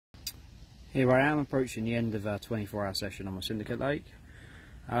Here I am approaching the end of a 24-hour session on my Syndicate Lake.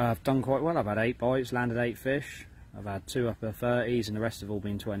 I've done quite well. I've had 8 bites, landed 8 fish. I've had 2 upper 30s and the rest have all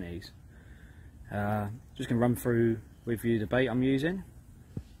been 20s. Just going to run through with you the bait I'm using.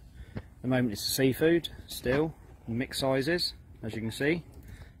 At the moment it's a seafood, still, mixed sizes, as you can see.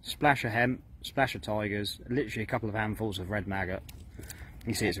 Splash of hemp, splash of tigers, literally a couple of handfuls of red maggot.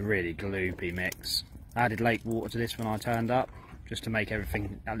 You see it's a really gloopy mix. I added lake water to this when I turned up, just to make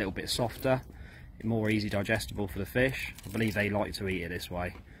everything a little bit softer, more easy digestible for the fish. I believe they like to eat it this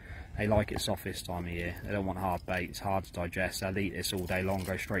way. They like it soft this time of year. They don't want hard bait, it's hard to digest. They'll eat this all day long,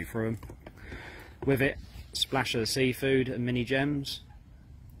 go straight through them. With it, splash of the seafood and mini gems,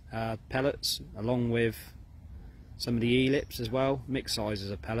 pellets, along with some of the elips as well, mixed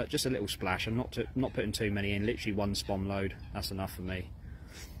sizes of pellet, just a little splash. I'm not putting too many in, literally 1 spom load, that's enough for me.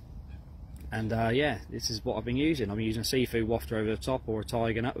 And yeah, this is what I've been using. I'm using a seafood wafter over the top or a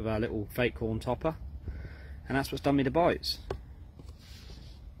tiger nut with a little fake corn topper, and that's what's done me the bites.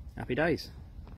 Happy days.